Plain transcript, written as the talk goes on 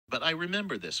But I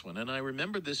remember this one, and I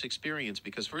remember this experience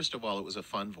because, first of all, it was a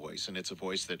fun voice, and it's a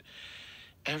voice that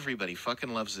everybody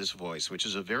fucking loves this voice, which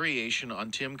is a variation on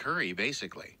Tim Curry,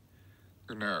 basically.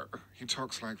 No, he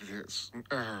talks like this.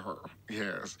 Oh,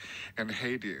 yes. And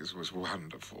Hades was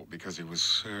wonderful because he was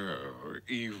so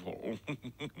evil.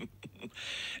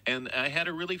 And I had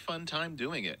a really fun time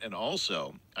doing it. And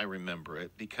also, I remember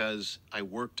it because I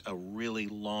worked a really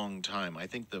long time. I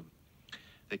think the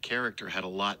character had a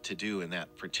lot to do in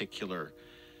that particular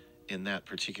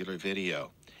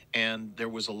video. And there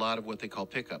was a lot of what they call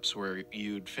pickups where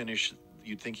you'd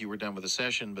think you were done with a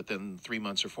session, but then 3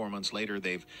 months or 4 months later,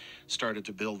 they've started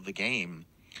to build the game,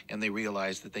 and they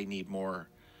realize that they need more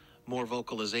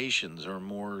vocalizations or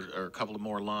a couple of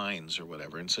more lines or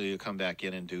whatever, and so you come back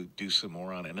in and do some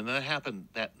more on it. And that happened.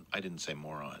 That I didn't say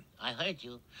more on. I heard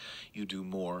you. You do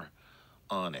more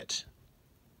on it.